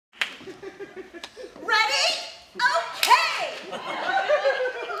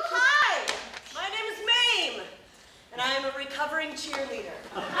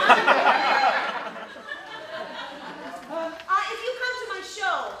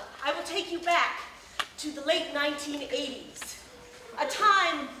to the late 1980s, a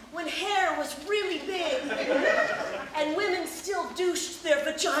time when hair was really big and women still douched their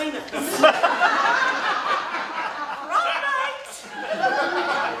vaginas. Right?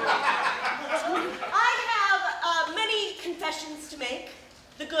 I have many confessions to make,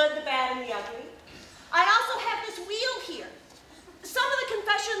 the good, the bad, and the ugly. I also have this wheel here. Some of the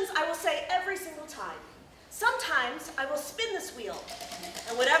confessions I will say every single time. Sometimes I will spin this wheel,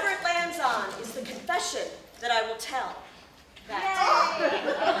 and whatever it lands on is the confession that I will tell. That's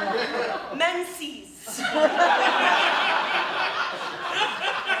menses.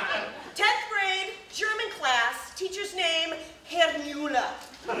 10th grade, German class, teacher's name, Herr Müller.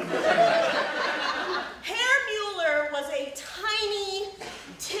 Herr Müller was a tiny,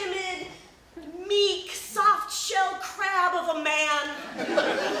 timid, meek, soft-shell crab of a man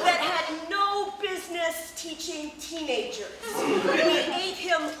that had no business teaching teenagers. We ate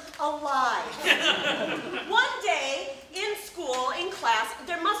him alive. One day, in school, in class,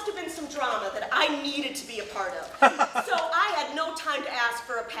 there must have been some drama that I needed to be a part of. So I had no time to ask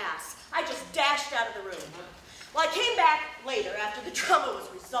for a pass. I just dashed out of the room. Well, I came back later after the drama was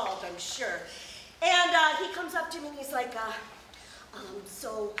resolved, I'm sure. And he comes up to me and he's like,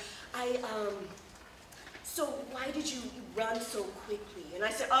 so why did you run so quickly? And I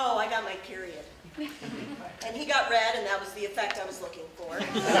said, oh, I got my period. And he got red, and that was the effect I was looking for. And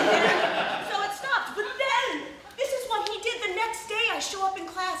so it stopped. But then, this is what he did the next day. I show up in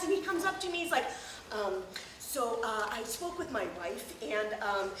class, and he comes up to me, he's like, I spoke with my wife, and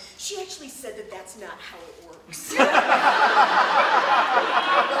she actually said that that's not how it works.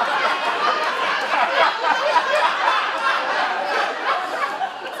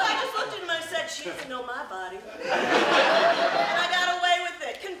 She doesn't know my body. And I got away with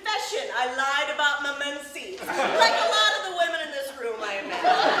it. Confession, I lied about my menses. Like a lot of the women in this room, I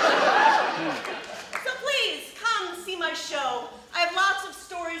imagine. So please, come see my show. I have lots of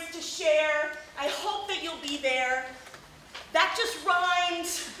stories to share. I hope that you'll be there. That just rhymed.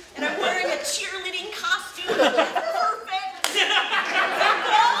 And I'm wearing a cheerleading costume.